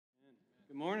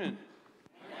Good morning.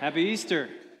 Happy Easter.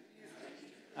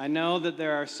 I know that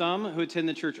there are some who attend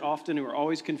the church often who are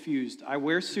always confused. I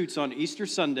wear suits on Easter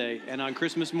Sunday and on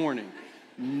Christmas morning.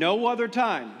 No other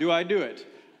time do I do it.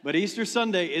 But Easter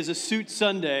Sunday is a suit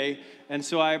Sunday, and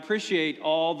so I appreciate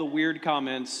all the weird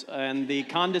comments and the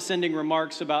condescending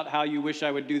remarks about how you wish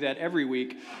I would do that every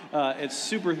week. It's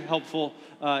super helpful.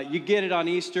 You get it on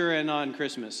Easter and on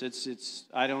Christmas.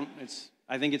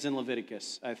 I think it's in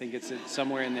Leviticus. I think it's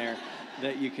somewhere in there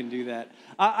that you can do that.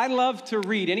 I love to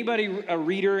read. Anybody a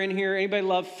reader in here? Anybody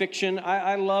love fiction?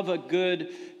 I love a good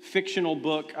fictional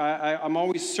book. I'm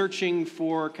always searching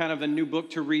for kind of a new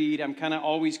book to read. I'm kind of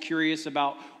always curious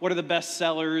about what are the best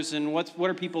sellers and what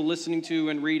are people listening to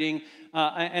and reading.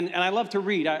 And I love to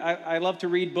read. I love to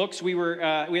read books. We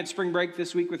had spring break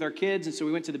this week with our kids, and so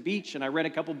we went to the beach, and I read a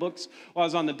couple books while I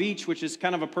was on the beach, which is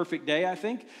kind of a perfect day, I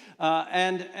think.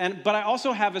 But I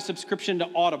also have a subscription to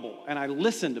Audible, and I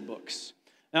listen to books.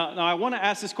 Now I want to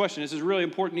ask this question. This is a really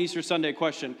important Easter Sunday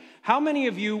question. How many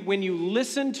of you, when you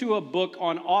listen to a book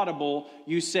on Audible,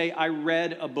 you say, I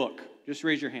read a book? Just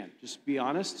raise your hand. Just be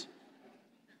honest.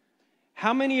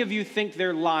 How many of you think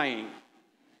they're lying?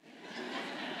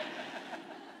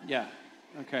 Yeah,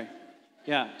 okay.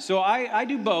 Yeah, so I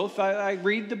do both. I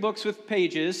read the books with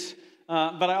pages,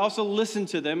 but I also listen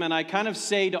to them, and I kind of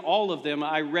say to all of them,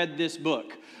 I read this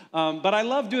book. But I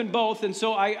love doing both, and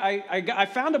so I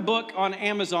found a book on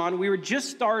Amazon. We were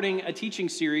just starting a teaching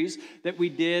series that we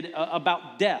did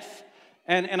about death.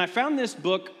 And I found this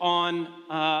book on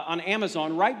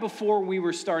Amazon right before we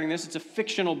were starting this. It's a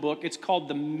fictional book. It's called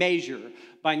The Measure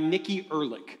by Nikki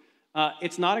Ehrlich.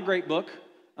 It's not a great book.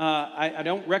 I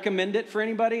don't recommend it for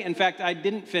anybody. In fact, I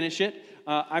didn't finish it.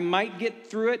 I might get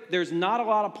through it. There's not a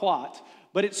lot of plot,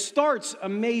 but it starts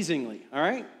amazingly, all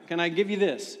right? Can I give you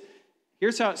this?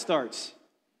 Here's how it starts.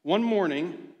 One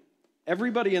morning,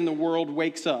 everybody in the world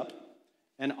wakes up,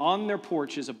 and on their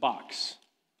porch is a box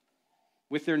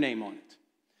with their name on it.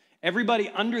 Everybody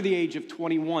under the age of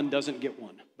 21 doesn't get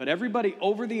one, but everybody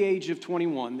over the age of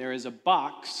 21, there is a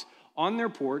box on their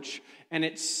porch, and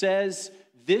it says,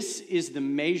 "This is the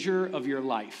measure of your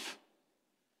life,"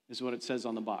 is what it says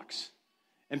on the box.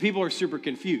 And people are super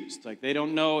confused. Like, they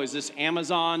don't know, is this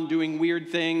Amazon doing weird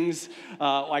things?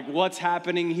 Like, what's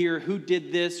happening here? Who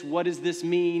did this? What does this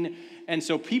mean? And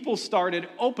so people started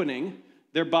opening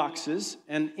their boxes,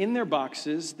 and in their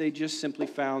boxes, they just simply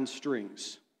found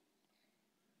strings.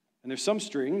 And there's some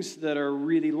strings that are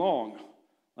really long,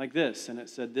 like this, and it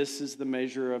said, "This is the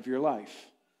measure of your life."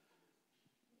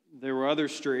 There were other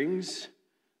strings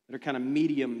that are kind of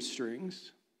medium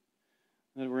strings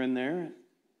that were in there.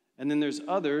 And then there's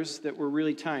others that were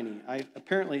really tiny. I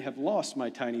apparently have lost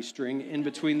my tiny string in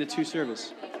between the two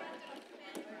services.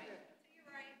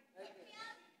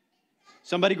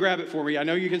 Somebody grab it for me. I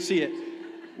know you can see it.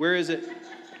 Where is it?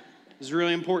 This is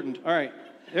really important. All right,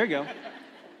 there you go.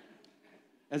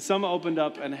 And some opened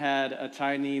up and had a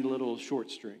tiny little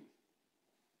short string.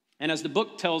 And as the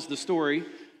book tells the story,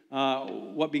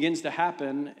 what begins to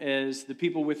happen is the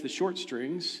people with the short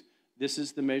strings, this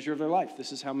is the measure of their life.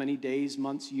 This is how many days,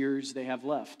 months, years they have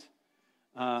left.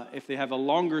 If they have a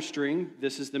longer string,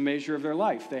 this is the measure of their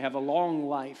life. They have a long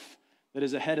life that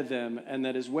is ahead of them and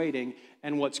that is waiting.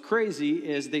 And what's crazy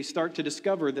is they start to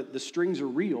discover that the strings are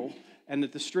real and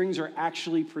that the strings are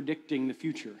actually predicting the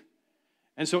future.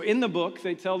 And so in the book,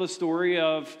 they tell the story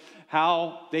of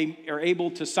how they are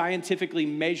able to scientifically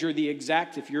measure the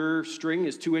exact, if your string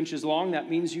is 2 inches long, that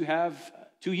means you have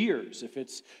 2 years. If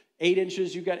it's 8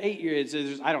 inches, you've got 8 years.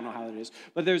 I don't know how it is,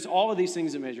 but there's all of these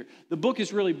things that measure. The book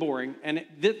is really boring, and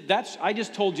I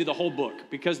just told you the whole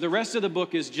book, because the rest of the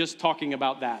book is just talking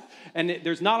about that. And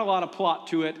there's not a lot of plot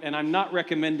to it, and I'm not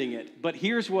recommending it. But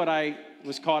here's what I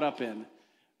was caught up in.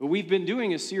 We've been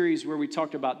doing a series where we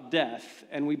talked about death,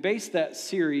 and we based that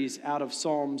series out of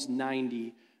Psalms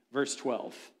 90, verse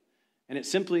 12. And it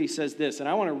simply says this, and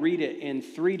I want to read it in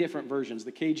 3 different versions,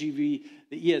 the KJV,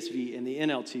 the ESV, and the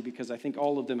NLT, because I think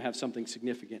all of them have something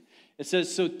significant. It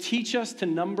says, "So teach us to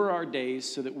number our days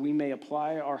so that we may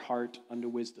apply our heart unto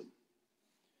wisdom."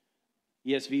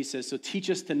 ESV says, "So teach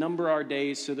us to number our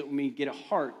days so that we may get a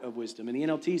heart of wisdom." And the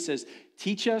NLT says,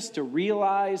 "Teach us to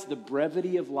realize the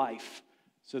brevity of life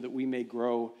so that we may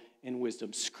grow in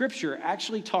wisdom." Scripture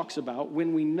actually talks about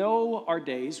when we know our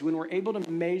days, when we're able to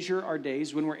measure our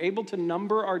days, when we're able to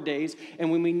number our days,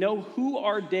 and when we know who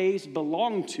our days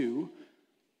belong to,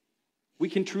 we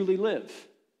can truly live.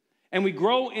 And we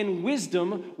grow in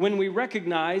wisdom when we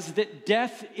recognize that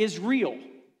death is real.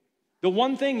 The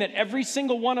one thing that every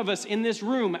single one of us in this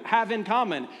room have in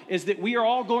common is that we are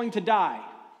all going to die.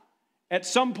 At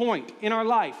some point in our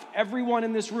life, everyone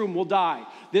in this room will die.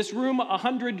 This room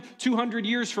 100, 200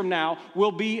 years from now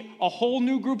will be a whole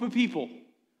new group of people.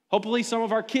 Hopefully some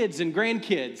of our kids and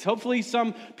grandkids. Hopefully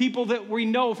some people that we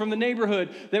know from the neighborhood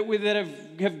that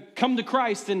have come to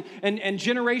Christ. And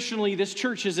generationally, this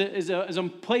church is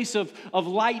a place of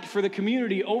light for the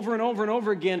community over and over and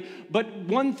over again. But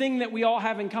one thing that we all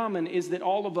have in common is that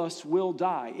all of us will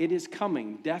die. It is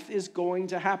coming. Death is going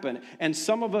to happen. And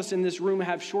some of us in this room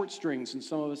have short strings, and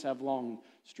some of us have long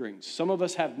strings. Some of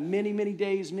us have many, many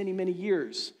days, many, many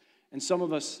years. And some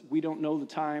of us, we don't know the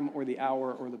time or the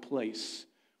hour or the place.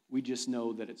 We just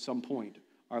know that at some point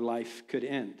our life could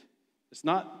end. It's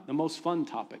not the most fun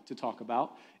topic to talk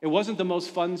about. It wasn't the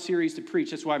most fun series to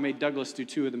preach. That's why I made Douglas do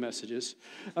 2 of the messages.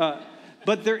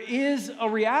 But there is a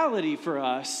reality for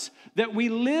us that we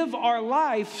live our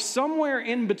life somewhere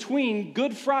in between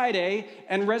Good Friday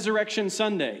and Resurrection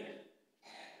Sunday.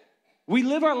 We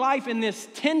live our life in this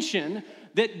tension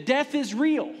that death is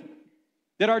real,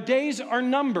 that our days are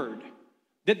numbered,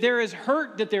 that there is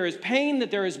hurt, that there is pain,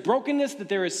 that there is brokenness, that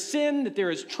there is sin, that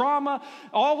there is trauma.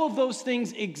 All of those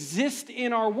things exist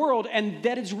in our world, and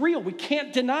that is real. We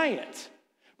can't deny it.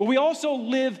 But we also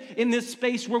live in this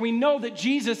space where we know that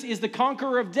Jesus is the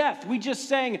conqueror of death. We just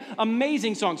sang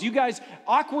amazing songs. You guys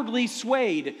awkwardly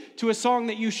swayed to a song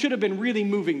that you should have been really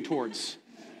moving towards.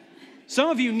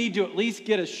 Some of you need to at least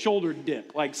get a shoulder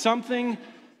dip, like something.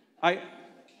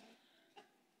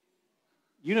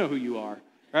 You know who you are.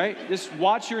 Right? Just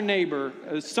watch your neighbor,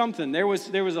 something. There was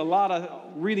a lot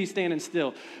of really standing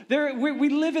still. We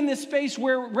live in this space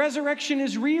where resurrection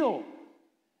is real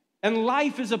and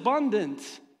life is abundant.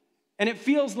 And it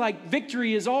feels like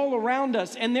victory is all around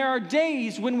us. And there are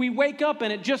days when we wake up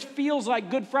and it just feels like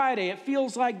Good Friday. It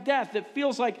feels like death. It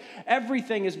feels like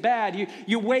everything is bad.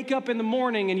 You wake up in the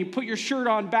morning and you put your shirt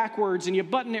on backwards and you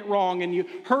button it wrong and you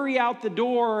hurry out the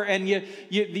door and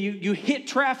you hit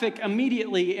traffic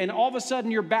immediately and all of a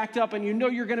sudden you're backed up and you know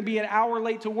you're going to be an hour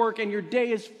late to work and your day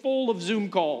is full of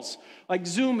Zoom calls. Like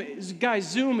Zoom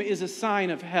is a sign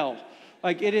of hell.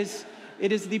 Like it is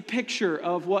the picture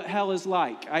of what hell is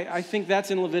like. I think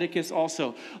that's in Leviticus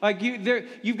also. Like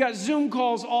you've got Zoom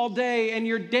calls all day and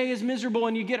your day is miserable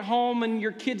and you get home and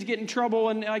your kids get in trouble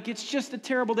and like it's just a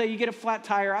terrible day. You get a flat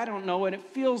tire, I don't know, and it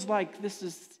feels like this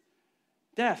is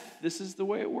death. This is the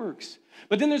way it works.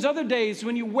 But then there's other days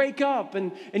when you wake up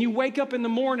and you wake up in the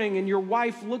morning and your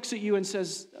wife looks at you and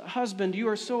says, "Husband, you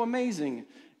are so amazing.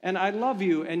 And I love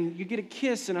you." And you get a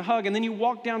kiss and a hug. And then you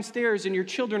walk downstairs and your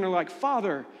children are like,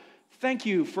 "Father, thank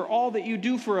you for all that you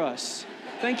do for us.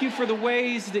 Thank you for the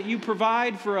ways that you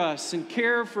provide for us and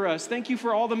care for us. Thank you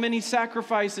for all the many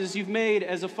sacrifices you've made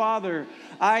as a father.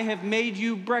 I have made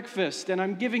you breakfast and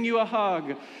I'm giving you a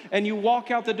hug." And you walk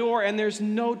out the door and there's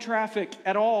no traffic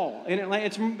at all in Atlanta.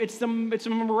 It's a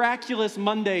miraculous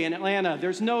Monday in Atlanta.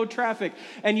 There's no traffic.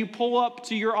 And you pull up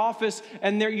to your office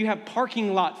and there you have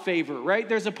parking lot favor, right?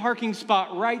 There's a parking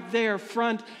spot right there,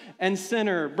 front and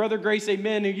center. Brother Grace,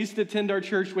 amen, who used to attend our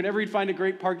church, whenever he'd find a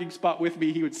great parking spot with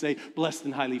me, he would say, "Blessed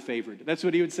and highly favored." That's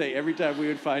what he would say every time we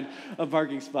would find a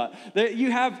parking spot. That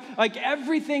you have, like,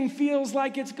 everything feels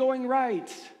like it's going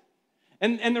right.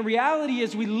 And the reality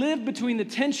is we live between the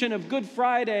tension of Good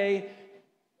Friday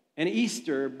and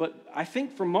Easter, but I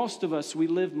think for most of us, we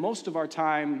live most of our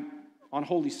time on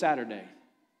Holy Saturday.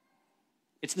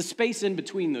 It's the space in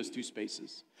between those two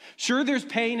spaces. Sure, there's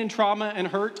pain and trauma and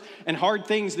hurt and hard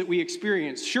things that we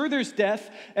experience. Sure, there's death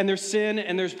and there's sin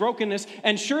and there's brokenness.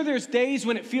 And sure, there's days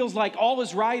when it feels like all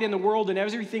is right in the world and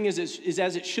everything is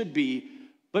as it should be.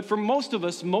 But for most of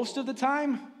us, most of the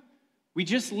time, we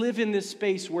just live in this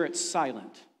space where it's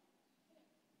silent.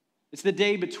 It's the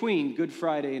day between Good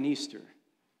Friday and Easter.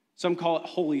 Some call it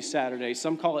Holy Saturday.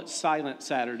 Some call it Silent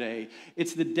Saturday.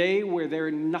 It's the day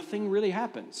where nothing really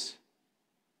happens.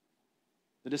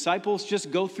 The disciples just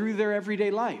go through their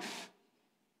everyday life.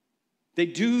 They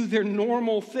do their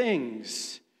normal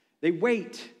things. They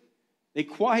wait. They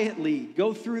quietly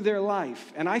go through their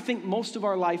life. And I think most of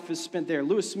our life is spent there.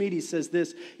 Lewis Smeedy says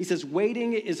this. He says,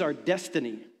 "Waiting is our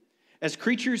destiny. As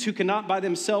creatures who cannot by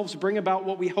themselves bring about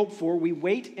what we hope for, we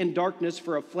wait in darkness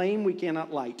for a flame we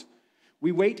cannot light.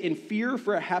 We wait in fear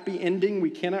for a happy ending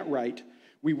we cannot write.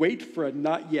 We wait for a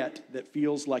not yet that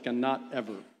feels like a not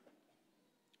ever."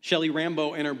 Shelley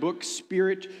Rambo, in her book,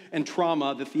 Spirit and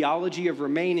Trauma, The Theology of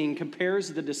Remaining,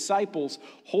 compares the disciples'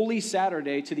 Holy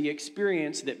Saturday to the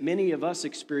experience that many of us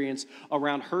experience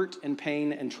around hurt and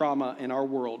pain and trauma in our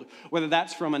world. Whether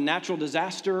that's from a natural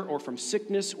disaster or from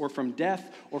sickness or from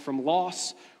death or from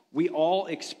loss, we all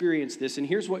experience this. And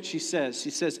here's what she says. She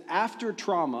says, after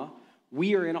trauma,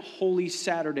 we are in a Holy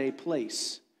Saturday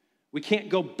place. We can't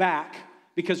go back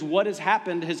because what has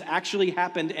actually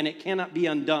happened and it cannot be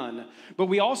undone. But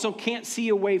we also can't see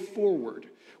a way forward.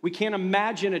 We can't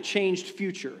imagine a changed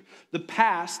future. The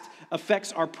past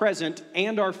affects our present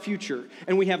and our future,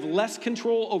 and we have less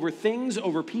control over things,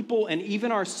 over people, and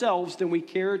even ourselves than we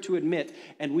care to admit.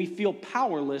 And we feel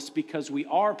powerless because we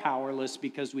are powerless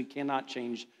because we cannot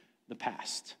change the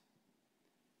past.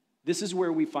 This is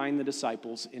where we find the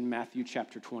disciples in Matthew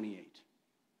chapter 28.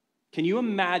 Can you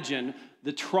imagine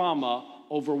the trauma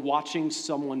over watching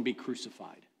someone be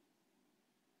crucified?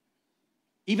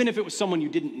 Even if it was someone you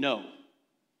didn't know.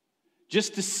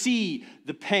 Just to see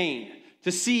the pain,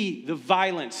 to see the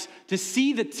violence, to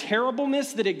see the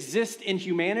terribleness that exists in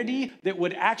humanity that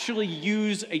would actually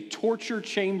use a torture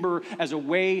chamber as a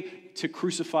way to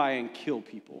crucify and kill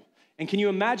people. And can you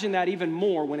imagine that even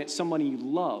more when it's somebody you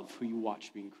love who you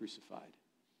watch being crucified?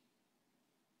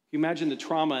 Can you imagine the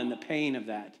trauma and the pain of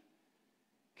that?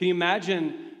 Can you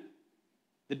imagine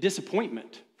the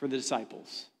disappointment for the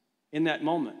disciples in that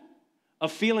moment?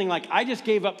 Of feeling like I just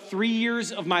gave up 3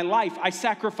 years of my life. I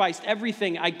sacrificed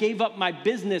everything. I gave up my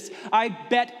business. I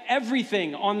bet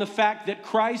everything on the fact that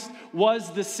Christ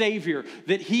was the Savior,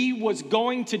 that he was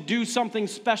going to do something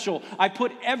special. I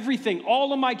put everything,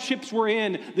 all of my chips were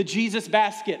in the Jesus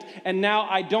basket, and now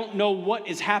I don't know what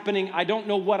is happening. I don't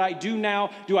know what I do now.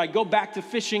 Do I go back to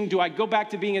fishing? Do I go back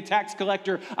to being a tax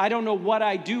collector? I don't know what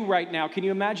I do right now. Can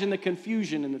you imagine the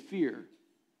confusion and the fear?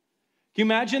 Can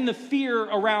you imagine the fear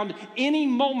around any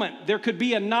moment there could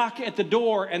be a knock at the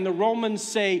door and the Romans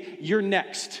say, "You're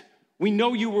next. We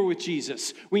know you were with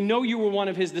Jesus. We know you were one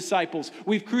of his disciples.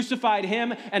 We've crucified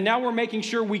him, and now we're making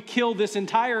sure we kill this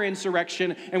entire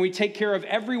insurrection and we take care of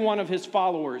every one of his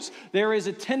followers." There is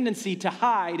a tendency to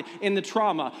hide in the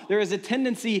trauma. There is a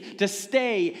tendency to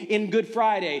stay in Good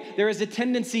Friday. There is a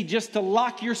tendency just to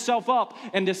lock yourself up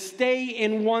and to stay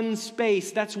in one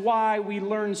space. That's why we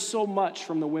learn so much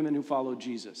from the women who followed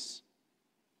Jesus.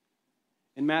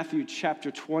 In Matthew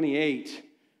chapter 28,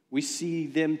 we see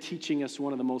them teaching us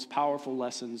one of the most powerful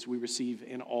lessons we receive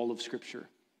in all of Scripture.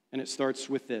 And it starts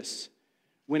with this.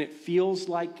 When it feels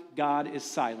like God is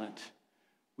silent,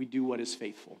 we do what is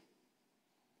faithful.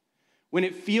 When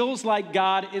it feels like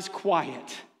God is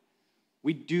quiet,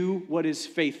 we do what is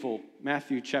faithful.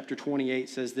 Matthew chapter 28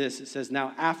 says this. It says,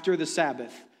 "Now after the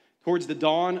Sabbath, towards the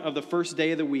dawn of the first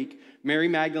day of the week, Mary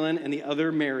Magdalene and the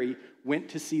other Mary went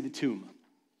to see the tomb."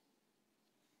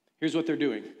 Here's what they're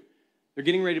doing. They're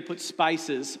getting ready to put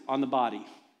spices on the body.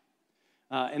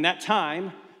 In that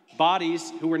time,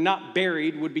 bodies who were not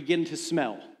buried would begin to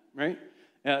smell, right?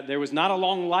 There was not a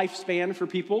long lifespan for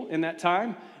people in that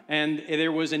time, and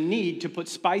there was a need to put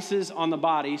spices on the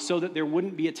body so that there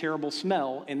wouldn't be a terrible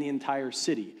smell in the entire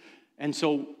city. And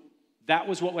so that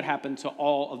was what would happen to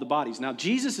all of the bodies. Now,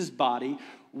 Jesus' body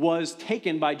was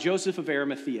taken by Joseph of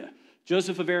Arimathea.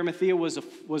 Joseph of Arimathea was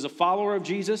a follower of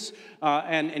Jesus,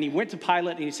 and he went to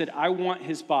Pilate and he said, "I want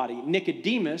his body."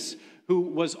 Nicodemus, who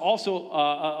was also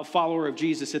a follower of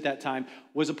Jesus at that time,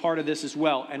 was a part of this as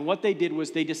well. And what they did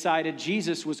was they decided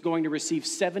Jesus was going to receive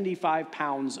 75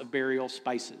 pounds of burial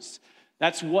spices.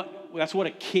 That's what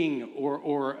a king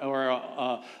or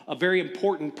a very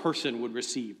important person would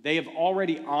receive. They have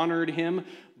already honored him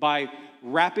by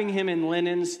wrapping him in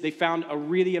linens. They found a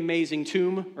really amazing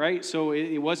tomb, right? So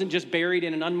it wasn't just buried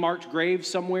in an unmarked grave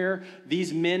somewhere.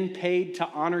 These men paid to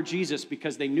honor Jesus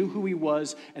because they knew who he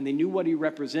was and they knew what he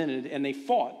represented, and they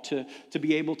fought to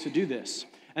be able to do this.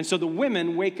 And so the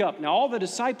women wake up. Now, all the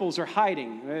disciples are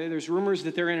hiding. There's rumors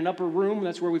that they're in an upper room.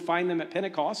 That's where we find them at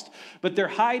Pentecost. But they're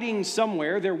hiding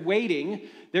somewhere. They're waiting.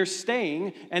 They're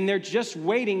staying. And they're just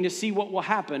waiting to see what will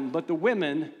happen. But the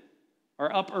women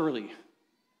are up early.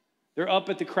 They're up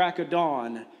at the crack of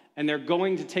dawn, and they're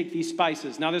going to take these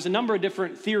spices. Now, there's a number of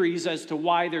different theories as to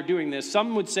why they're doing this.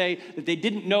 Some would say that they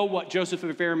didn't know what Joseph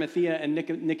of Arimathea and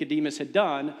Nicodemus had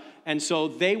done, and so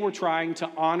they were trying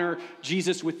to honor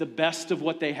Jesus with the best of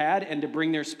what they had and to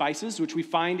bring their spices, which we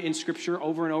find in Scripture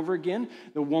over and over again.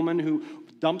 The woman who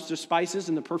dumps the spices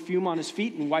and the perfume on his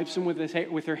feet and wipes them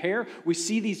with her hair. We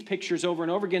see these pictures over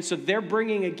and over again. So they're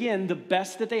bringing, again, the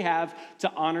best that they have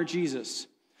to honor Jesus.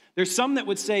 There's some that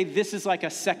would say this is like a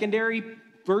secondary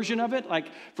version of it. Like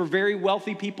for very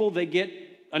wealthy people, they get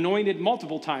anointed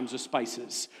multiple times with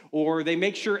spices. Or they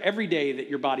make sure every day that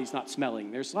your body's not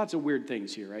smelling. There's lots of weird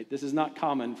things here, right? This is not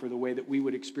common for the way that we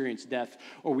would experience death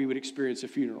or we would experience a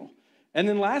funeral. And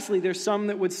then lastly, there's some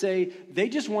that would say they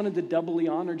just wanted to doubly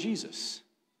honor Jesus.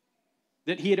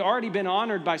 That he had already been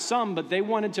honored by some, but they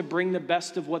wanted to bring the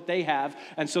best of what they have.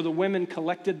 And so the women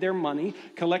collected their money,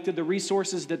 collected the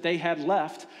resources that they had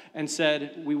left, and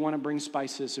said, "We want to bring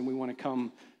spices and we want to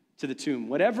come to the tomb.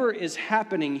 Whatever is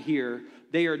happening here,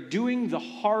 they are doing the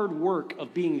hard work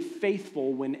of being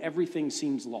faithful when everything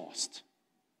seems lost.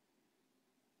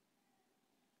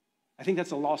 I think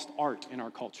that's a lost art in our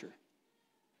culture.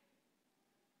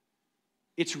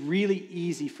 It's really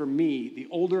easy for me, the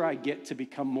older I get, to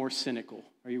become more cynical.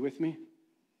 Are you with me?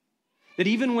 That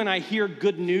even when I hear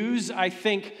good news, I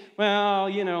think, well,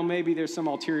 maybe there's some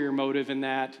ulterior motive in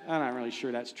that. I'm not really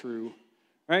sure that's true.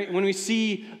 Right? When we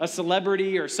see a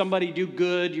celebrity or somebody do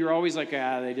good, you're always like,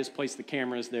 they just placed the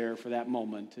cameras there for that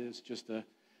moment. It's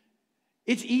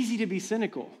easy to be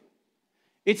cynical.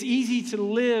 It's easy to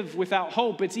live without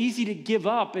hope. It's easy to give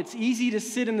up. It's easy to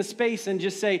sit in the space and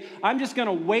just say, I'm just going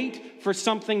to wait for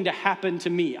something to happen to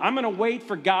me. I'm going to wait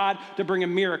for God to bring a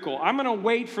miracle. I'm going to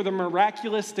wait for the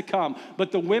miraculous to come.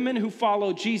 But the women who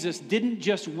followed Jesus didn't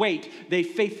just wait. They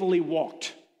faithfully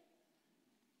walked.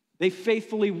 They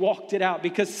faithfully walked it out,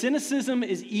 because cynicism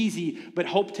is easy, but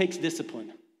hope takes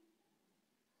discipline.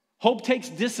 Hope takes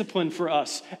discipline for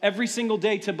us every single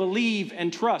day to believe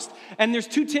and trust. And there's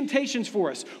two temptations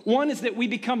for us. One is that we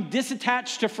become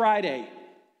disattached to Friday,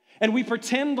 and we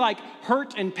pretend like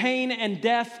hurt and pain and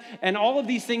death and all of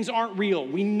these things aren't real.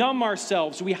 We numb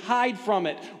ourselves. We hide from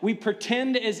it. We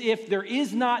pretend as if there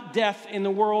is not death in the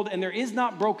world, and there is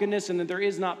not brokenness, and that there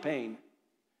is not pain.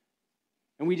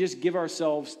 And we just give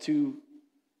ourselves to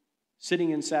sitting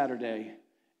in Saturday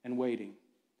and waiting.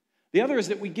 The other is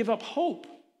that we give up hope.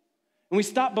 And we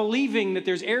stop believing that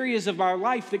there's areas of our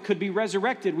life that could be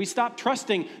resurrected. We stop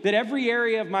trusting that every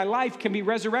area of my life can be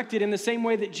resurrected in the same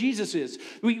way that Jesus is.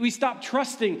 We stop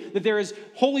trusting that there is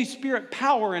Holy Spirit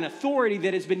power and authority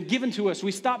that has been given to us.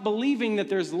 We stop believing that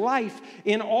there's life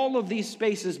in all of these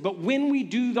spaces. But when we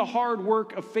do the hard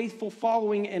work of faithful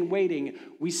following and waiting,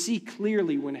 we see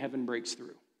clearly when heaven breaks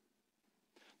through.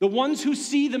 The ones who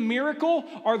see the miracle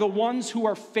are the ones who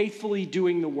are faithfully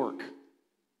doing the work.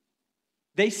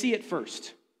 They see it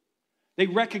first. They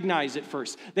recognize it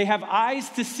first. They have eyes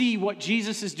to see what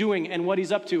Jesus is doing and what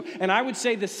he's up to. And I would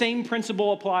say the same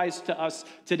principle applies to us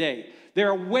today. There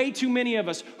are way too many of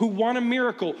us who want a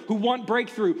miracle, who want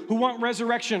breakthrough, who want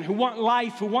resurrection, who want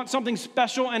life, who want something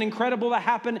special and incredible to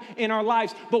happen in our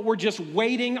lives, but we're just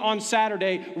waiting on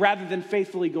Saturday rather than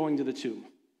faithfully going to the tomb.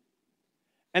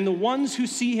 And the ones who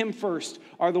see him first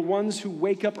are the ones who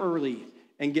wake up early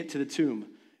and get to the tomb.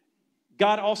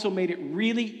 God also made it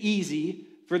really easy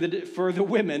for the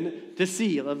women to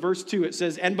see. Verse 2, it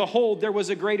says, "And behold, there was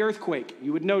a great earthquake."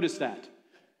 You would notice that.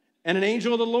 "And an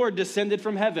angel of the Lord descended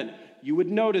from heaven." You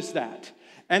would notice that.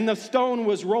 "And the stone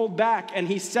was rolled back, and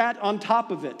he sat on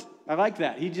top of it." I like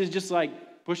that. He just like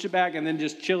pushed it back and then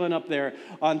just chilling up there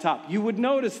on top. You would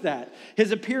notice that.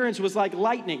 "His appearance was like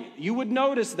lightning." You would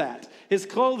notice that. "His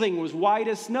clothing was white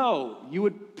as snow." You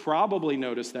would probably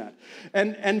notice that.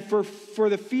 And for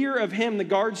the fear of him, the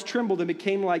guards trembled and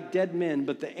became like dead men.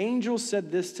 But the angel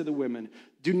said this to the women: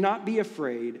 "Do not be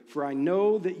afraid, for I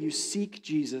know that you seek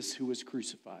Jesus who was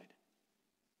crucified."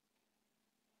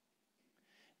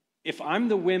 If I'm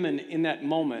the women in that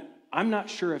moment, I'm not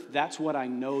sure if that's what I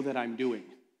know that I'm doing.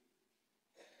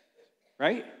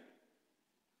 Right?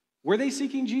 Were they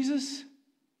seeking Jesus?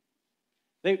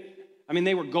 They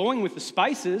were going with the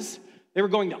spices. They were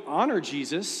going to honor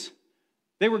Jesus.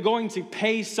 They were going to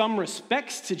pay some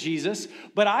respects to Jesus.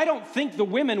 But I don't think the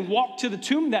women walked to the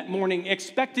tomb that morning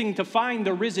expecting to find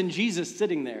the risen Jesus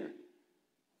sitting there.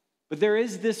 But there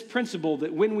is this principle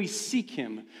that when we seek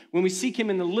him in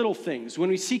the little things, when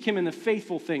we seek him in the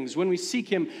faithful things, when we seek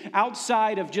him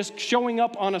outside of just showing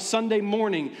up on a Sunday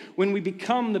morning, when we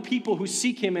become the people who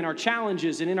seek him in our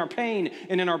challenges and in our pain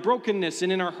and in our brokenness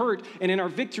and in our hurt and in our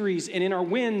victories and in our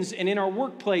wins and in our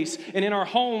workplace and in our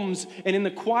homes and in the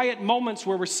quiet moments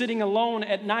where we're sitting alone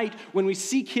at night, when we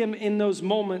seek him in those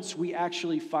moments, we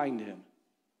actually find him.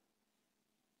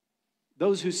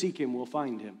 Those who seek him will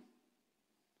find him.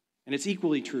 And it's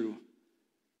equally true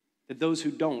that those who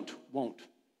don't, won't.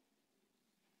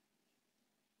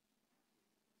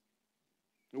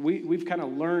 We've kind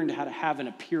of learned how to have an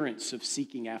appearance of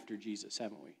seeking after Jesus,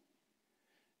 haven't we?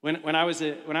 When I was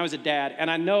a dad, and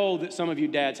I know that some of you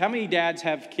dads, how many dads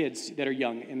have kids that are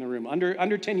young in the room?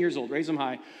 Under 10 years old, raise them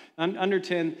high. Under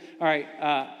 10, all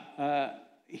right,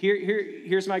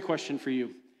 here's my question for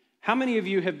you. How many of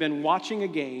you have been watching a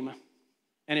game,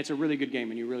 and it's a really good game,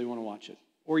 and you really want to watch it?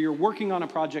 Or you're working on a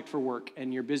project for work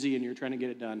and you're busy and you're trying to get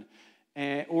it done.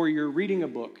 Or you're reading a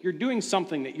book. You're doing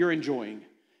something that you're enjoying.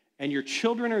 And your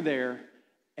children are there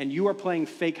and you are playing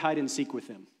fake hide and seek with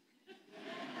them.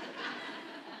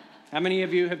 How many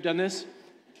of you have done this?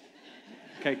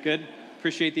 Okay, good.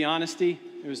 Appreciate the honesty.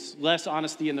 There was less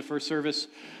honesty in the first service.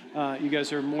 You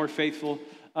guys are more faithful.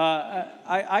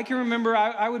 I can remember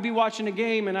I would be watching a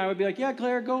game, and I would be like, yeah,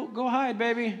 Claire, go hide,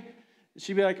 baby. And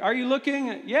she'd be like, are you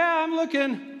looking? Yeah, I'm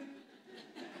looking.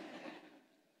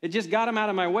 It just got him out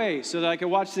of my way so that I could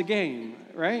watch the game,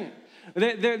 right?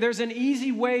 There's an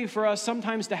easy way for us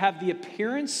sometimes to have the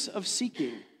appearance of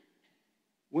seeking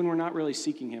when we're not really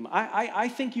seeking him. I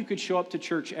think you could show up to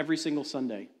church every single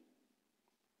Sunday.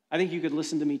 I think you could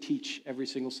listen to me teach every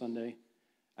single Sunday.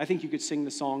 I think you could sing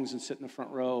the songs and sit in the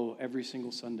front row every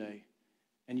single Sunday,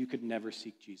 and you could never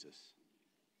seek Jesus.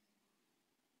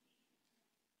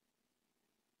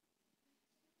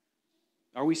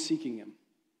 Are we seeking him?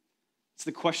 It's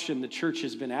the question the church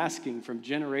has been asking from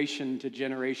generation to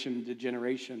generation to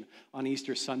generation on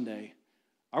Easter Sunday.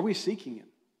 Are we seeking him?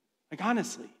 Like,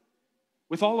 honestly,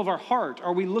 with all of our heart,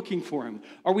 are we looking for him?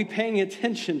 Are we paying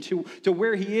attention to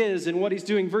where he is and what he's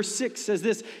doing? Verse 6 says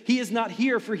this, he is not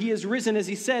here, for he is risen, as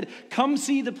he said, come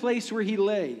see the place where he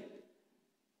lay.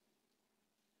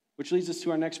 Which leads us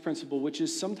to our next principle, which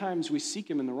is sometimes we seek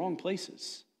him in the wrong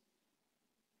places.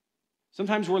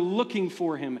 Sometimes we're looking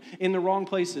for him in the wrong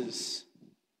places.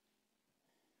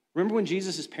 Remember when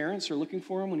Jesus' parents are looking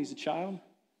for him when he's a child? And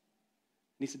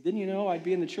he said, didn't you know I'd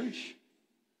be in the church?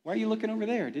 Why are you looking over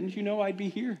there? Didn't you know I'd be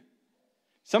here?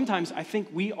 Sometimes I think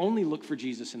we only look for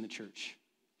Jesus in the church.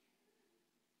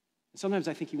 And sometimes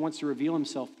I think he wants to reveal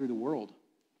himself through the world.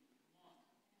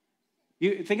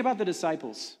 You think about the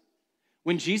disciples.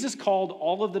 When Jesus called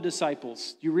all of the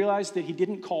disciples, do you realize that he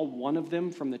didn't call one of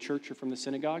them from the church or from the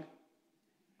synagogue?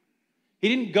 He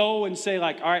didn't go and say,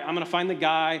 like, all right, I'm going to find the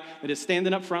guy that is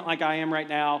standing up front like I am right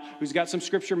now, who's got some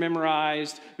scripture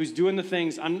memorized, who's doing the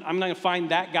things. I'm going to find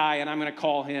that guy and I'm going to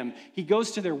call him. He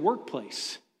goes to their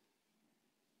workplace.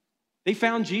 They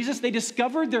found Jesus. They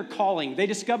discovered their calling. They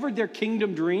discovered their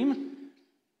kingdom dream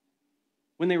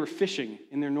when they were fishing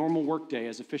in their normal workday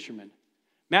as a fisherman.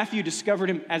 Matthew discovered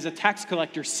him as a tax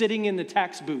collector sitting in the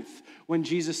tax booth when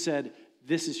Jesus said,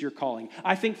 this is your calling.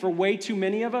 I think for way too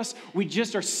many of us, we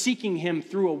just are seeking him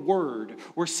through a word.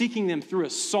 We're seeking him through a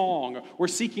song. We're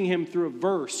seeking him through a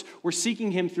verse. We're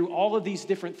seeking him through all of these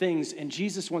different things. And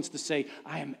Jesus wants to say,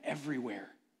 I am everywhere.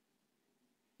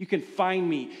 You can find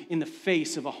me in the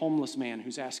face of a homeless man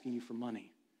who's asking you for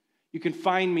money. You can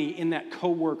find me in that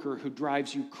coworker who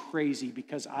drives you crazy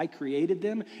because I created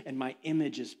them and my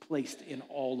image is placed in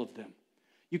all of them.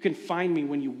 You can find me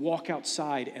when you walk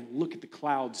outside and look at the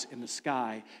clouds in the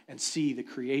sky and see the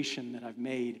creation that I've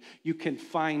made. You can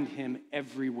find him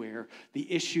everywhere.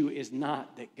 The issue is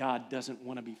not that God doesn't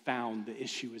want to be found. The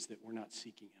issue is that we're not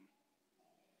seeking him.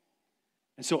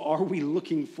 And so are we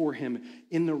looking for him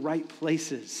in the right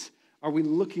places? Are we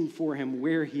looking for him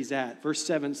where he's at? Verse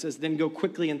 7 says, then go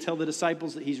quickly and tell the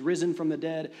disciples that he's risen from the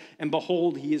dead. And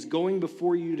behold, he is going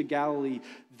before you to Galilee.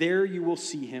 There you will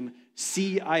see him.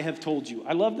 See, I have told you.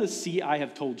 I love this, see, I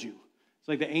have told you. It's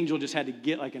like the angel just had to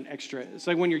get like an extra. It's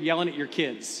like when you're yelling at your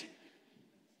kids.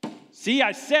 See,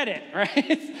 I said it,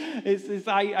 right?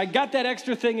 I got that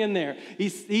extra thing in there.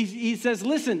 He says,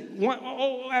 listen,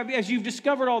 as you've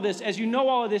discovered all this, as you know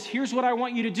all of this, here's what I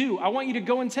want you to do. I want you to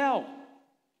go and tell.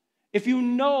 If you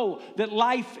know that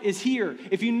life is here,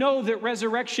 if you know that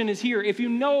resurrection is here, if you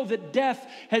know that death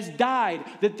has died,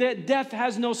 that death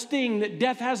has no sting, that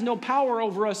death has no power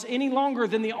over us any longer,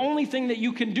 then the only thing that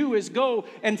you can do is go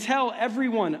and tell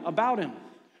everyone about him.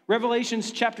 Revelations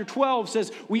chapter 12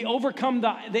 says we overcome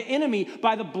the enemy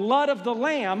by the blood of the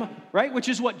Lamb, right? Which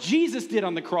is what Jesus did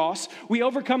on the cross. We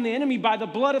overcome the enemy by the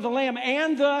blood of the Lamb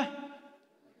and the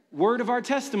word of our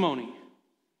testimony.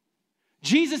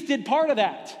 Jesus did part of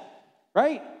that.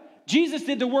 Right? Jesus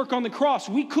did the work on the cross.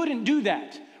 We couldn't do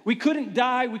that. We couldn't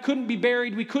die. We couldn't be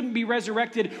buried. We couldn't be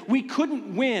resurrected. We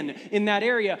couldn't win in that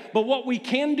area. But what we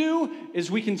can do is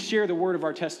we can share the word of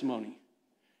our testimony.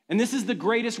 And this is the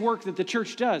greatest work that the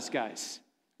church does, guys.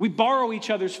 We borrow each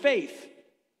other's faith.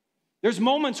 There's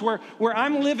moments where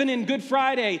I'm living in Good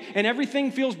Friday and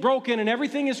everything feels broken and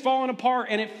everything is falling apart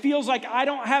and it feels like I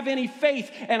don't have any faith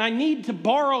and I need to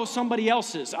borrow somebody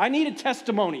else's. I need a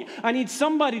testimony. I need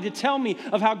somebody to tell me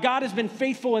of how God has been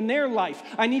faithful in their life.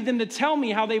 I need them to tell me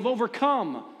how they've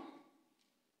overcome.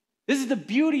 This is the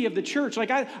beauty of the church. Like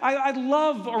I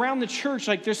love around the church,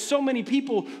 like there's so many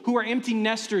people who are empty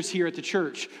nesters here at the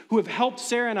church who have helped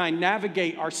Sarah and I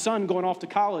navigate our son going off to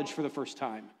college for the first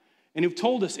time. And who've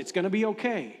told us it's going to be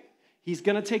okay. He's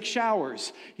going to take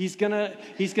showers. He's going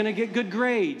to get good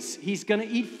grades. He's going to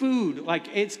eat food. Like,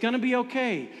 it's going to be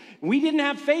okay. We didn't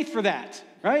have faith for that,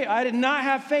 right? I did not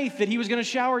have faith that he was going to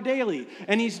shower daily.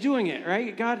 And he's doing it,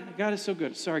 right? God is so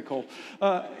good. Sorry, Cole.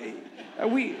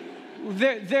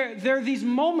 there are these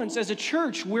moments as a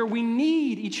church where we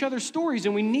need each other's stories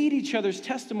and we need each other's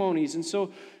testimonies. And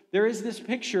so there is this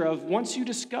picture of once you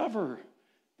discover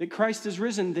that Christ is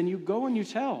risen, then you go and you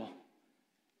tell.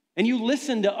 And you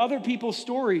listen to other people's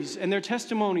stories and their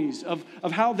testimonies of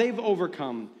how they've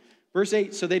overcome. Verse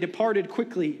 8, so they departed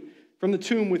quickly from the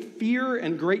tomb with fear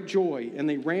and great joy, and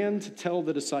they ran to tell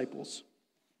the disciples.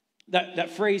 That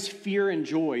phrase, fear and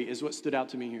joy, is what stood out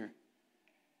to me here.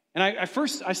 And I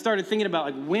started thinking about,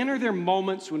 like, when are there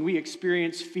moments when we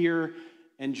experience fear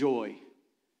and joy?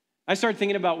 I started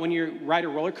thinking about when you ride a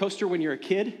roller coaster when you're a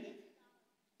kid,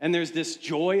 and there's this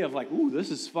joy of like, ooh,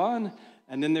 this is fun.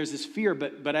 And then there's this fear,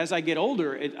 but as I get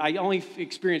older, I only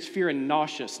experience fear and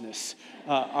nauseousness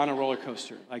on a roller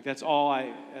coaster. Like that's all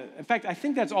in fact, I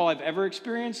think that's all I've ever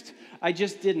experienced. I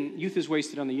just didn't, youth is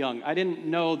wasted on the young. I didn't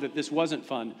know that this wasn't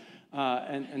fun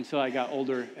until I got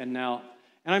older and now.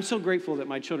 And I'm so grateful that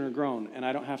my children are grown and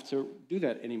I don't have to do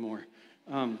that anymore.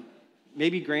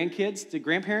 Maybe grandkids,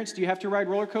 grandparents, do you have to ride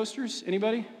roller coasters?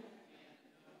 Anybody?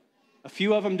 A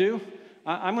few of them do?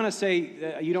 I'm going to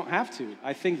say you don't have to.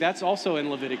 I think that's also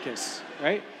in Leviticus,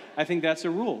 right? I think that's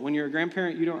a rule. When you're a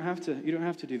grandparent, you don't have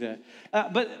to do that.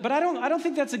 But I don't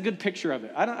think that's a good picture of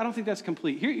it. I don't think that's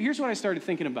complete. Here's what I started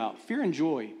thinking about: fear and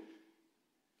joy.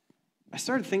 I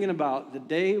started thinking about the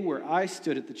day where I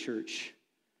stood at the church,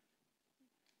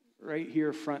 right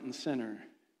here, front and center,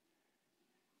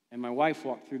 and my wife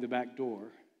walked through the back door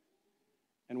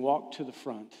and walked to the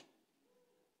front,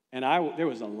 and there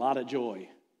was a lot of joy.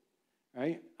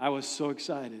 Right? I was so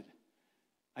excited.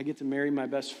 I get to marry my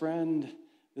best friend.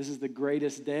 This is the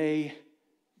greatest day.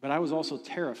 But I was also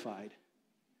terrified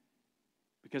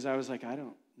because I was like, I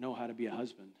don't know how to be a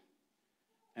husband.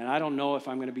 And I don't know if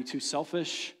I'm going to be too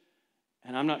selfish.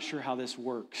 And I'm not sure how this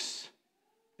works.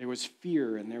 There was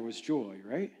fear and there was joy,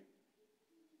 right?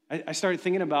 I started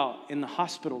thinking about in the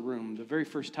hospital room, the very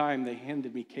first time they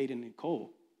handed me Kate and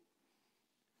Nicole.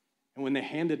 And when they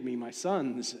handed me my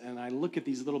sons, and I look at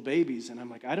these little babies, and I'm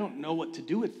like, I don't know what to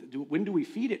do with it. When do we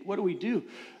feed it? What do we do?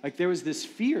 Like there was this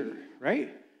fear, right?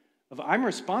 Of I'm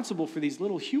responsible for these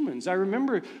little humans. I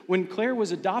remember when Claire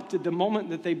was adopted, the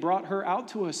moment that they brought her out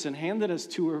to us and handed us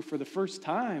to her for the first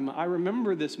time, I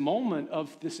remember this moment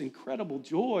of this incredible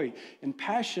joy and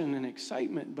passion and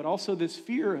excitement, but also this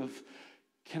fear of,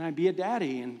 can I be a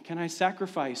daddy? And can I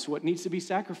sacrifice what needs to be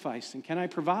sacrificed? And can I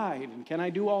provide? And can I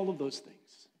do all of those things?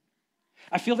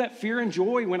 I feel that fear and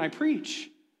joy when I preach,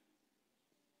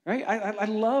 right? I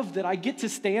love that I get to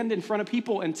stand in front of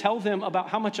people and tell them about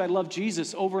how much I love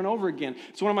Jesus over and over again.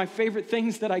 It's one of my favorite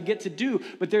things that I get to do,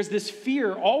 but there's this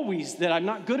fear always that I'm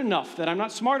not good enough, that I'm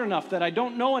not smart enough, that I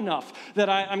don't know enough, that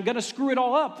I'm going to screw it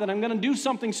all up, that I'm going to do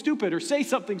something stupid or say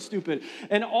something stupid,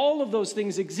 and all of those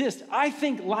things exist. I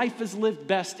think life is lived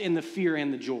best in the fear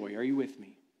and the joy. Are you with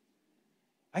me?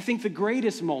 I think the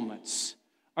greatest moments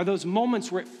are those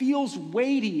moments where it feels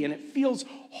weighty and it feels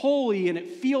holy and it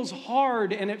feels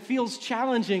hard and it feels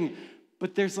challenging,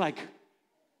 but there's like,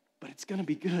 but it's going to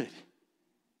be good.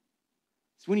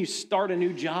 It's when you start a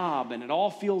new job and it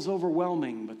all feels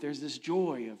overwhelming, but there's this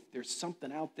joy of there's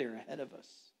something out there ahead of us.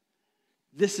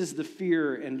 This is the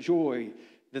fear and joy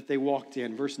that they walked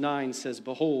in. Verse 9 says,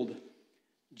 behold,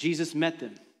 Jesus met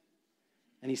them,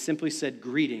 and he simply said,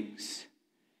 greetings.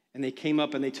 And they came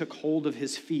up and they took hold of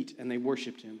his feet and they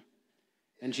worshiped him.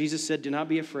 And Jesus said, do not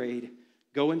be afraid.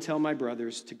 Go and tell my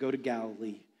brothers to go to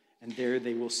Galilee, and there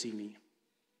they will see me.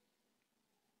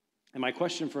 And my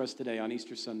question for us today on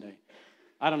Easter Sunday,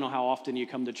 I don't know how often you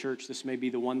come to church. This may be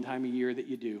the one time a year that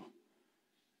you do.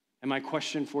 And my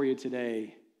question for you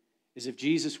today is, if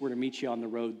Jesus were to meet you on the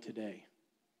road today,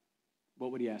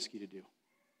 what would he ask you to do?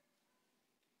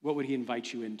 What would he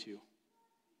invite you into?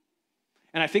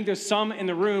 And I think there's some in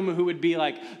the room who would be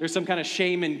like, there's some kind of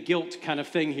shame and guilt kind of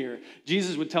thing here.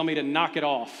 Jesus would tell me to knock it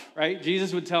off, right?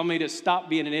 Jesus would tell me to stop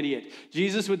being an idiot.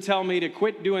 Jesus would tell me to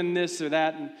quit doing this or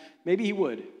that, and maybe he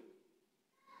would.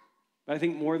 But I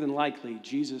think more than likely,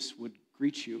 Jesus would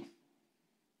greet you,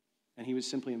 and he would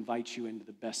simply invite you into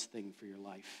the best thing for your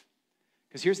life.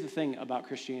 Because here's the thing about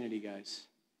Christianity, guys.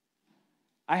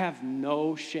 I have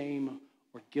no shame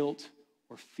or guilt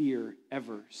or fear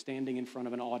ever standing in front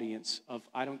of an audience of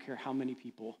I don't care how many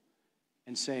people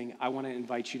and saying, I want to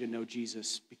invite you to know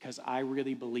Jesus because I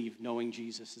really believe knowing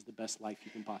Jesus is the best life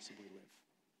you can possibly live.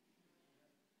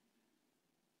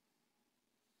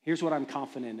 Here's what I'm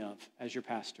confident of as your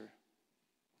pastor.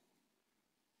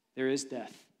 There is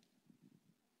death,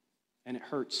 and it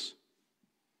hurts.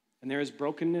 And there is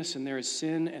brokenness, and there is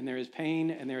sin, and there is pain,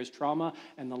 and there is trauma,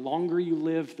 and the longer you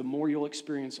live, the more you'll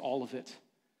experience all of it.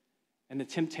 And the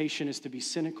temptation is to be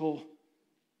cynical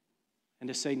and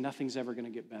to say nothing's ever going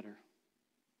to get better.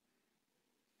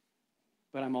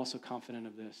 But I'm also confident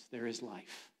of this. There is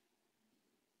life.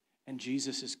 And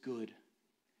Jesus is good.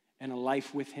 And a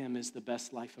life with him is the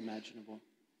best life imaginable.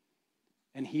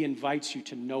 And he invites you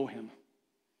to know him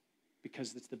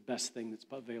because it's the best thing that's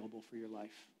available for your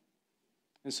life.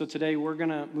 And so today we're going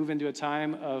to move into a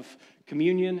time of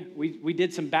communion. We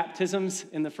did some baptisms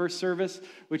in the first service,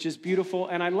 which is beautiful.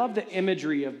 And I love the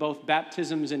imagery of both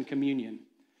baptisms and communion.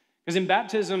 Because in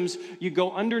baptisms, you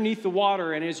go underneath the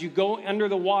water, and as you go under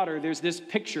the water, there's this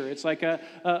picture. It's like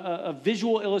a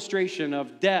visual illustration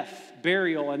of death,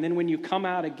 burial, and then when you come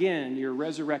out again, you're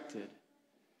resurrected.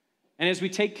 And as we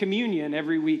take communion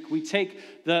every week, we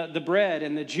take the bread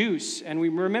and the juice, and we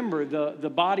remember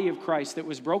the body of Christ that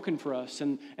was broken for us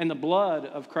and the blood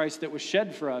of Christ that was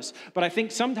shed for us. But I think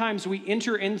sometimes we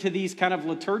enter into these kind of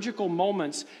liturgical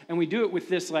moments, and we do it with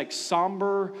this like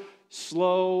somber,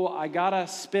 slow, I gotta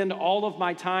spend all of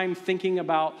my time thinking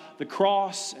about the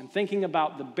cross and thinking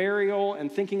about the burial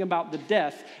and thinking about the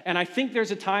death. And I think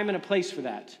there's a time and a place for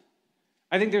that.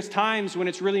 I think there's times when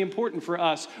it's really important for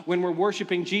us when we're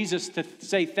worshiping Jesus to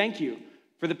say thank you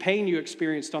for the pain you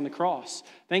experienced on the cross.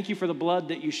 Thank you for the blood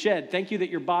that you shed. Thank you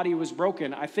that your body was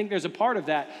broken. I think there's a part of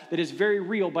that is very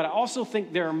real, but I also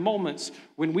think there are moments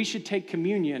when we should take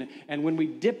communion, and when we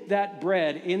dip that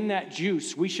bread in that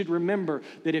juice, we should remember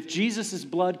that if Jesus'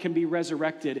 blood can be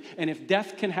resurrected, and if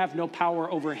death can have no power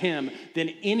over him, then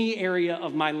any area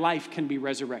of my life can be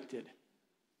resurrected.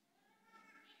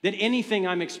 That anything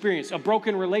I'm experiencing, a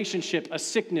broken relationship, a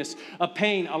sickness, a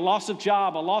pain, a loss of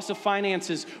job, a loss of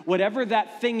finances, whatever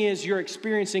that thing is you're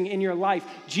experiencing in your life,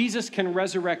 Jesus can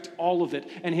resurrect all of it.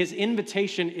 And his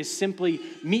invitation is simply,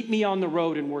 meet me on the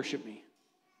road and worship me.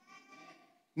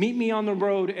 Meet me on the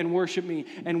road and worship me.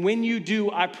 And when you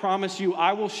do, I promise you,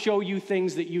 I will show you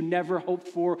things that you never hoped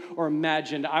for or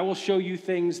imagined. I will show you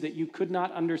things that you could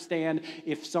not understand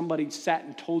if somebody sat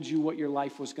and told you what your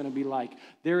life was going to be like.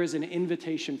 There is an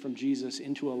invitation from Jesus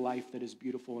into a life that is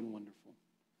beautiful and wonderful.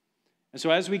 And so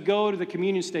as we go to the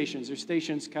communion stations, there's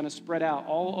stations kind of spread out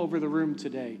all over the room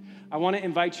today. I want to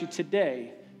invite you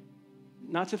today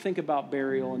not to think about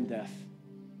burial and death.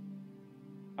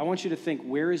 I want you to think,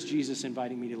 where is Jesus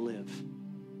inviting me to live?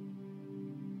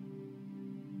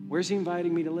 Where's he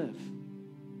inviting me to live?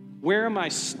 Where am I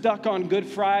stuck on Good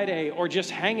Friday or just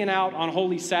hanging out on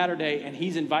Holy Saturday and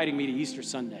he's inviting me to Easter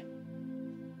Sunday?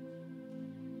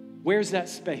 Where's that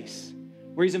space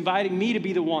where he's inviting me to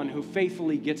be the one who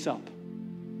faithfully gets up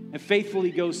and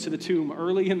faithfully goes to the tomb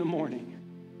early in the morning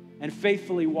and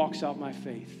faithfully walks out my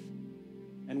faith?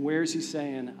 And where's he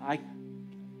saying,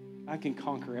 I can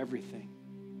conquer everything?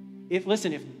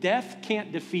 If death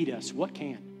can't defeat us, what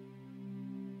can?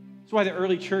 That's why the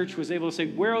early church was able to say,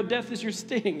 where, O death, is your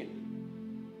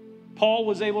sting? Paul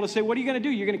was able to say, what are you going to do?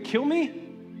 You're going to kill me?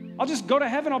 I'll just go to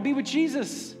heaven. I'll be with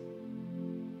Jesus.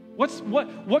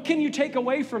 What can you take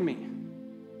away from me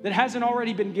that hasn't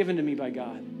already been given to me by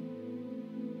God?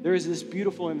 There is this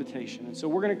beautiful invitation. And so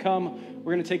we're going to come,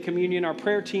 we're going to take communion. Our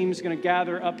prayer team is going to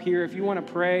gather up here. If you want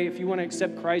to pray, if you want to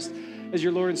accept Christ as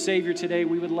your Lord and Savior today,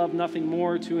 we would love nothing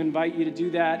more to invite you to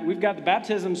do that. We've got the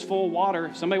baptisms full of water.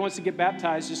 If somebody wants to get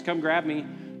baptized, just come grab me.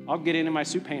 I'll get in my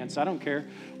suit pants. I don't care.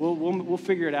 We'll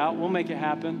figure it out. We'll make it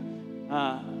happen.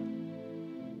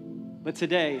 But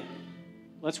today,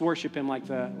 let's worship him like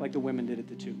the women did at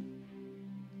the tomb.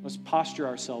 Let's posture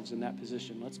ourselves in that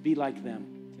position. Let's be like them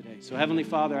today. So Heavenly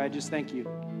Father, I just thank you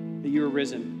that you are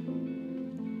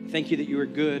risen. I thank you that you are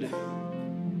good.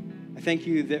 I thank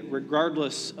you that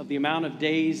regardless of the amount of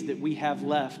days that we have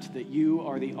left, that you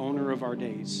are the owner of our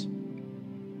days.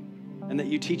 And that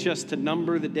you teach us to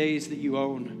number the days that you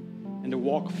own and to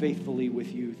walk faithfully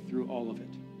with you through all of it.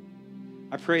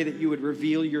 I pray that you would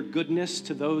reveal your goodness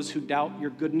to those who doubt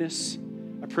your goodness.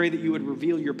 I pray that you would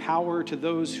reveal your power to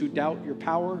those who doubt your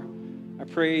power. I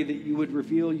pray that you would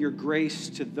reveal your grace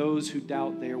to those who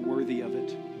doubt they are worthy of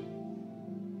it.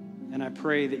 And I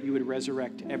pray that you would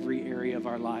resurrect every area of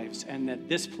our lives and that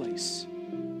this place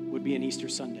would be an Easter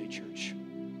Sunday church.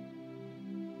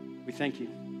 We thank you.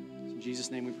 In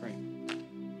Jesus' name we pray.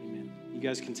 Amen. You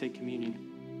guys can take communion.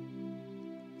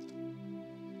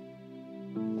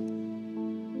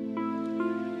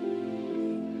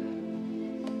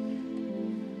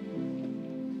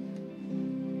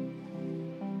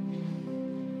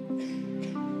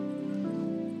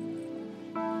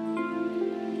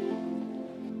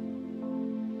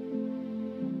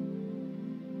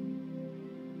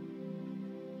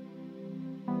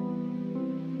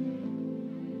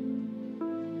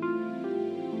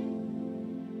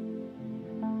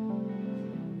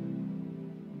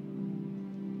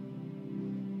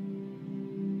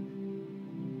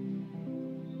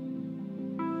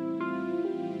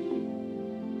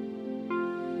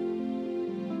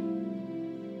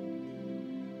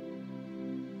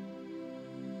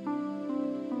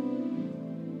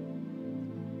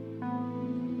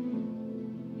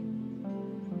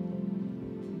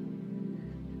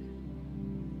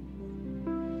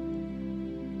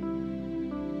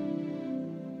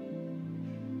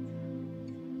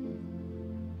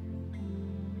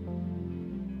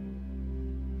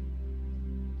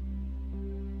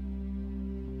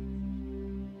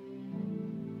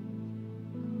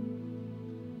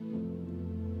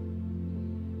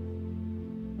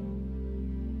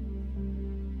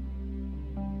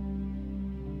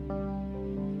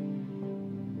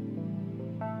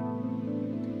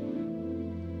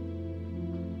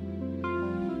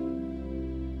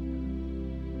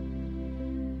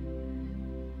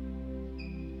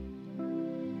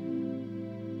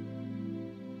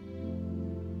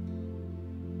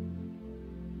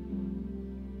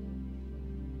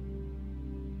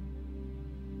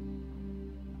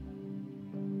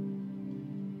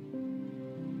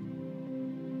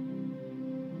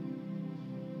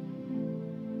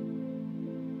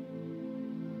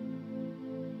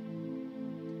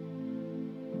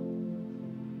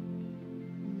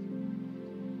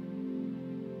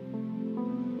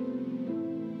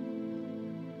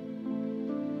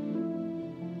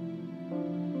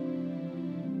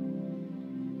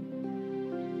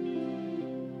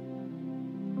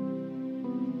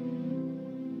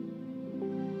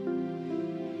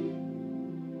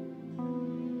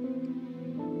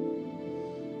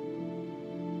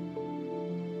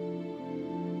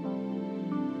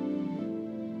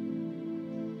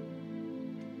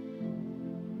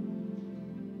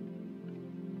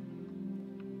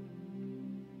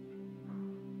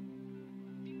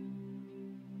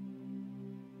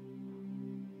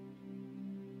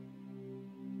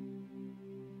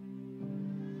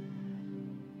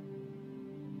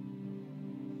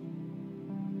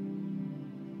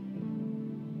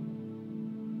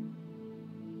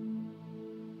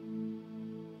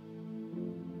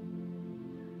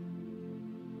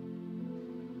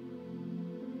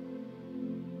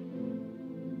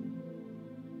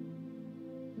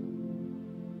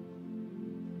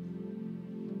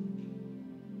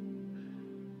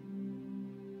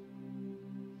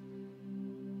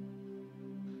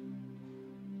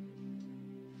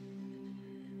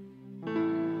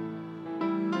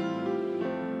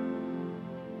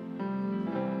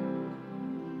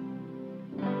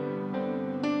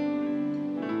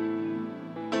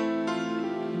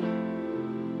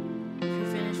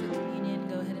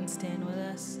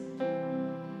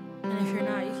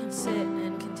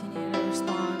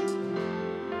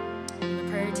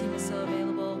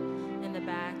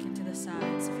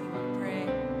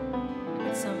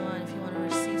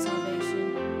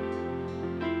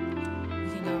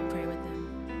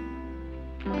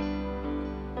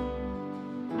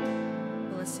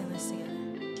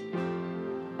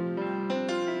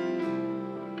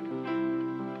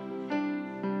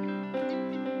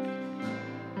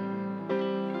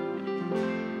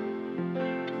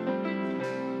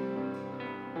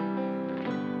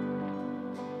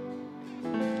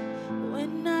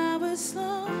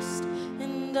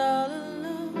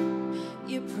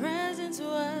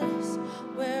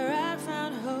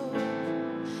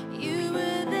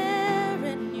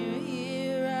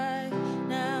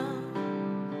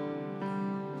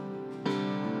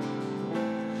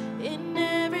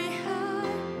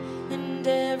 and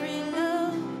every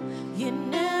low. You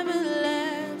never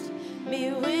left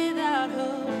me without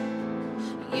hope.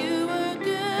 You were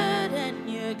good and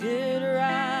you're good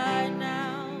right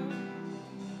now.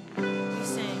 We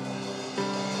sing.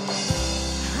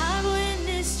 I've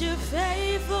witnessed your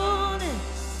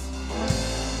faithfulness.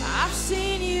 I've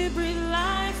seen you breathe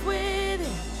life with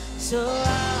it. So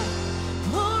I'll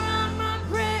pour out my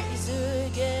praise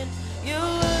again. You're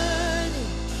worthy,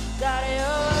 God,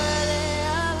 you're worthy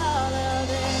of all of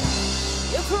it.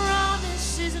 Your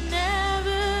promises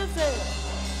never fail.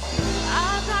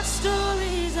 I've got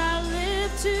stories I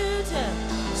live to tell.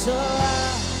 So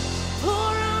I'll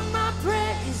pour out my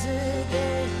praise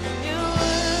again. You're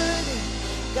worthy,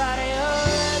 God, you're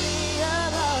worthy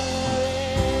of all of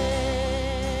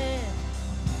it.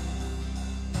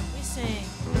 We sing.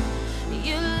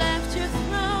 You left your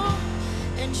throne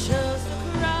and chose the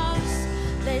cross,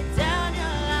 laid down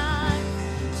your life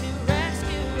to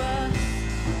rescue us.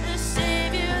 The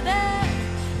Savior there,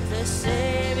 the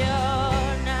Savior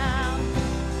now.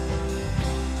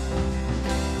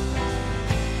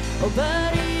 Oh,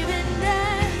 but even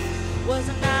death was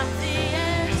not the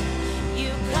end.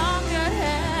 You conquered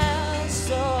hell,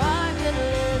 so I could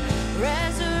live.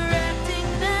 Resurrecting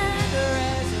then,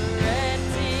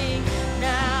 resurrecting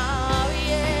now,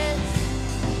 yes.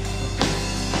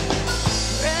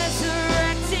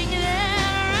 Resurrecting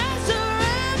then,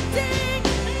 resurrecting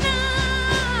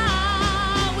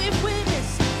now. We've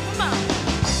witnessed, come on.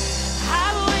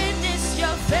 I've witnessed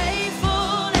your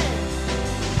faithfulness.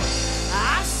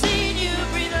 I've seen you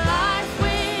breathe life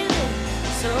with it.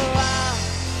 So I'll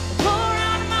pour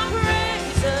out my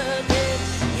praise again.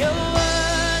 You're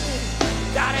worthy,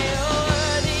 God, you're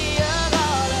worthy of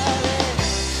all of it.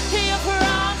 Your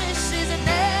promises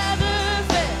never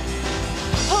fail.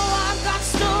 Oh, I've got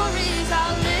stories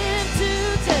I'll live to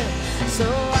tell. So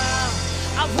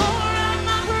I'll pour out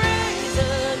my praise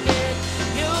again.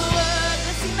 You're worthy.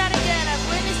 Let's sing that again. I've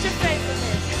witnessed your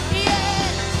faithfulness. Yeah.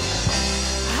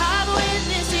 I've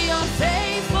witnessed your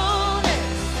faithfulness.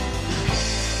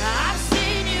 I've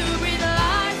seen you breathe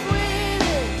life with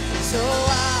it. So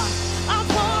I'll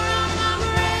pour out my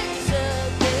praise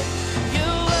again.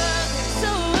 You're worthy,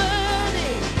 so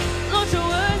worthy. Lord, you're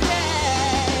worthy.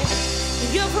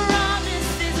 Your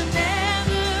promises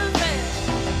never fail.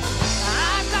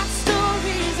 I've got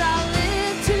stories I'll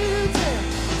live to tell.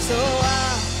 So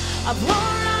I'll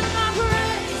pour out my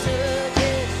praise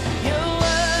again. You're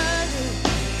worthy,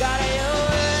 God, you're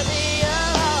worthy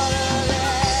of all of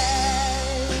it.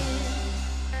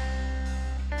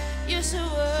 You're so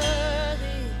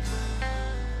worthy.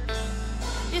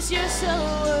 Yes, you're so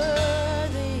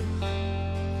worthy.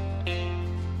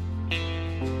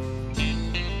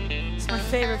 It's my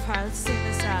favorite part. Let's sing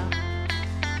this out.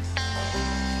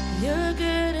 You're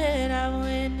good and I've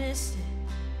witnessed it.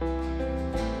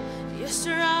 You're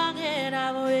strong and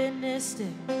I've witnessed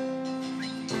it.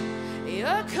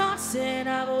 You're constant,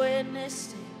 I've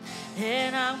witnessed it.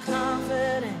 And I'm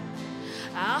confident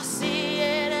I'll see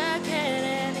it again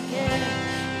and again.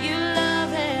 You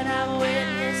love and I've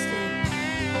witnessed it.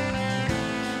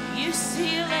 You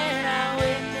seal and I've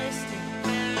witnessed it.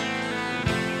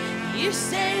 You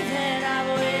save and I've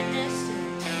witnessed it.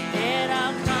 And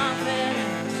I'm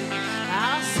confident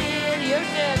I'll see it. You're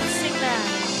good. Let's sing that.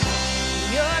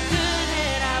 You're good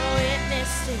and I've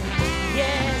witnessed it.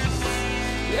 Yes.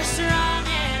 You're strong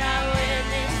and I've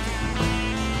witnessed it.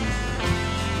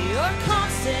 You're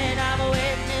constant, I've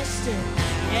witnessed it.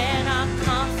 And I'm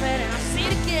confident I'll see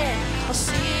it again. I'll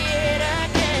see it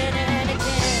again and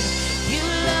again. You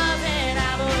love and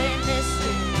I've witnessed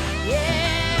it.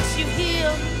 Yes, you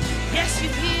heal. Yes, you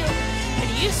heal. And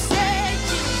you say,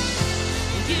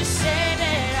 you say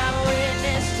that I've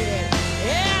witnessed it.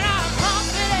 And I'm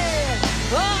confident.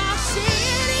 Oh, I'll see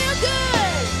it. You're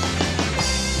good.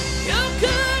 You're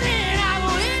good and I've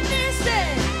witnessed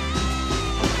it.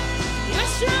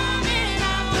 You're strong and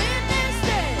I've witnessed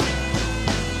it.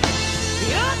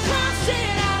 You're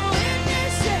constant, I've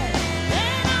witnessed it.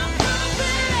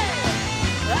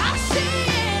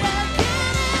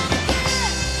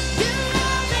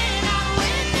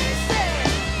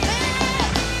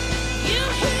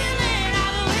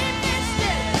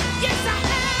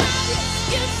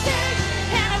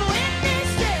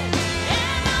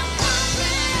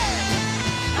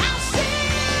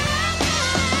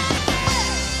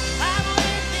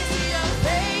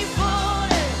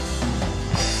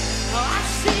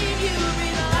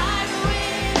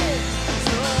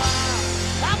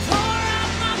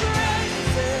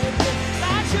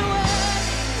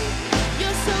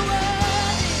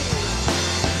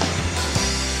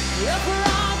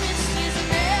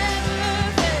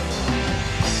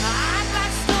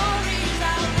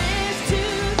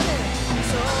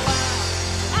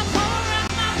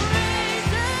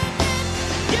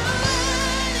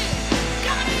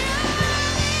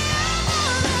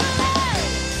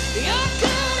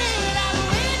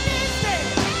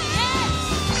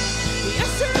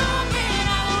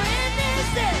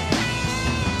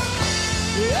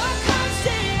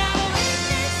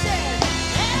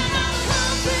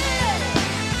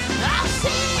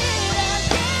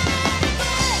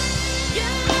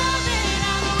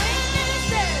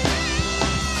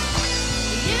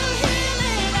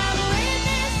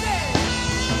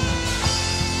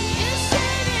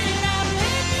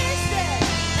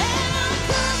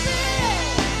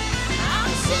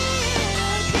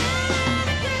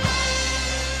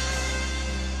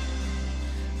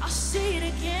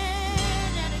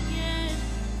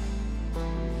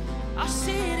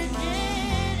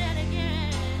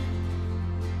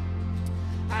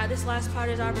 this last part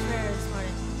is our prayer this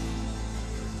morning.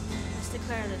 Let's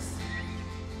declare this.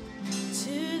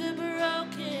 To the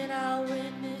broken, I'll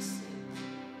witness it.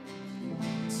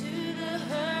 To the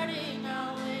hurting,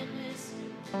 I'll witness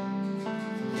it.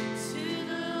 To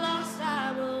the lost,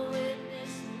 I will witness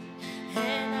it.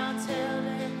 And I'll tell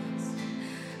them this.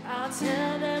 I'll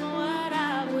tell them what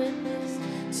I witnessed.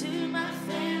 To my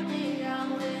family,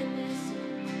 I'll witness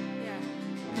it. Yeah.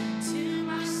 To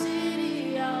my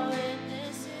city, I'll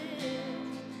witness it.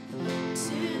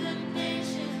 To the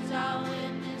nations, I'll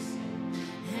witness it.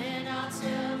 And I'll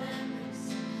tell them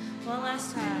this one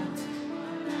last time.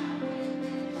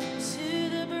 To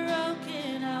the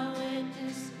broken, I'll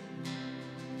witness it.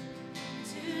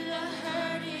 To the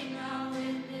hurting, I'll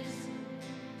witness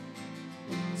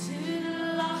it. To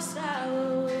the lost, I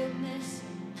will witness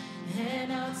it.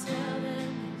 And I'll tell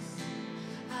them this.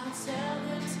 I'll tell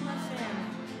them to my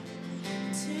family.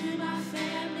 To my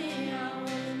family, I'll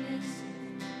witness it.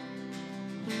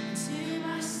 To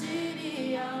my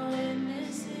city, I'll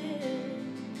witness it.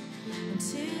 And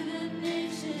to the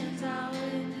nations, I'll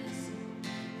witness it.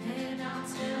 And I'll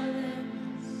tell them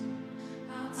this.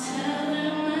 I'll tell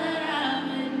them what I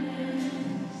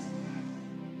witnessed.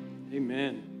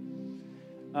 Amen.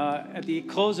 At the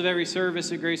close of every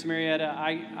service at Grace Marietta,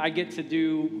 I get to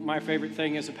do my favorite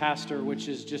thing as a pastor, which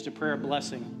is just a prayer of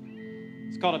blessing.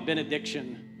 It's called a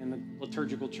benediction in the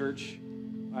liturgical church.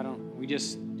 We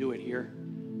just do it here.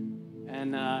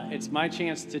 And it's my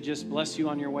chance to just bless you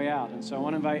on your way out. And so I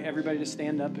want to invite everybody to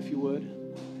stand up if you would.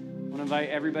 I want to invite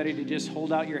everybody to just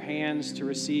hold out your hands to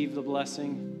receive the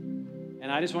blessing.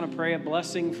 And I just want to pray a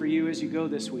blessing for you as you go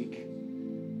this week,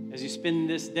 as you spend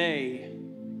this day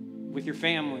with your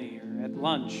family or at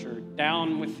lunch or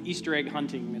down with Easter egg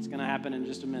hunting. It's going to happen in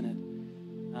just a minute.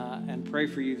 And pray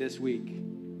for you this week.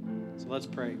 So let's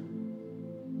pray.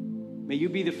 May you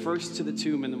be the first to the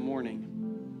tomb in the morning.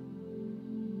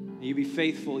 May you be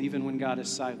faithful even when God is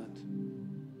silent.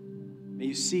 May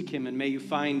you seek him and may you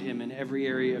find him in every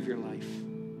area of your life.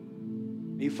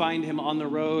 May you find him on the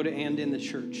road and in the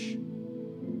church.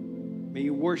 May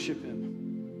you worship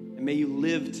him and may you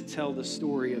live to tell the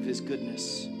story of his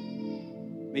goodness.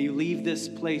 May you leave this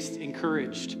place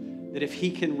encouraged that if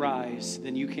he can rise,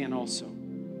 then you can also.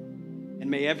 And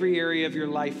may every area of your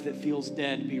life that feels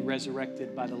dead be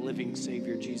resurrected by the living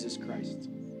Savior, Jesus Christ.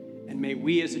 And may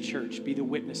we as a church be the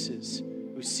witnesses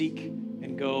who seek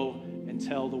and go and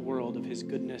tell the world of his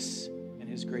goodness and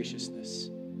his graciousness.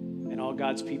 And all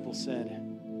God's people said,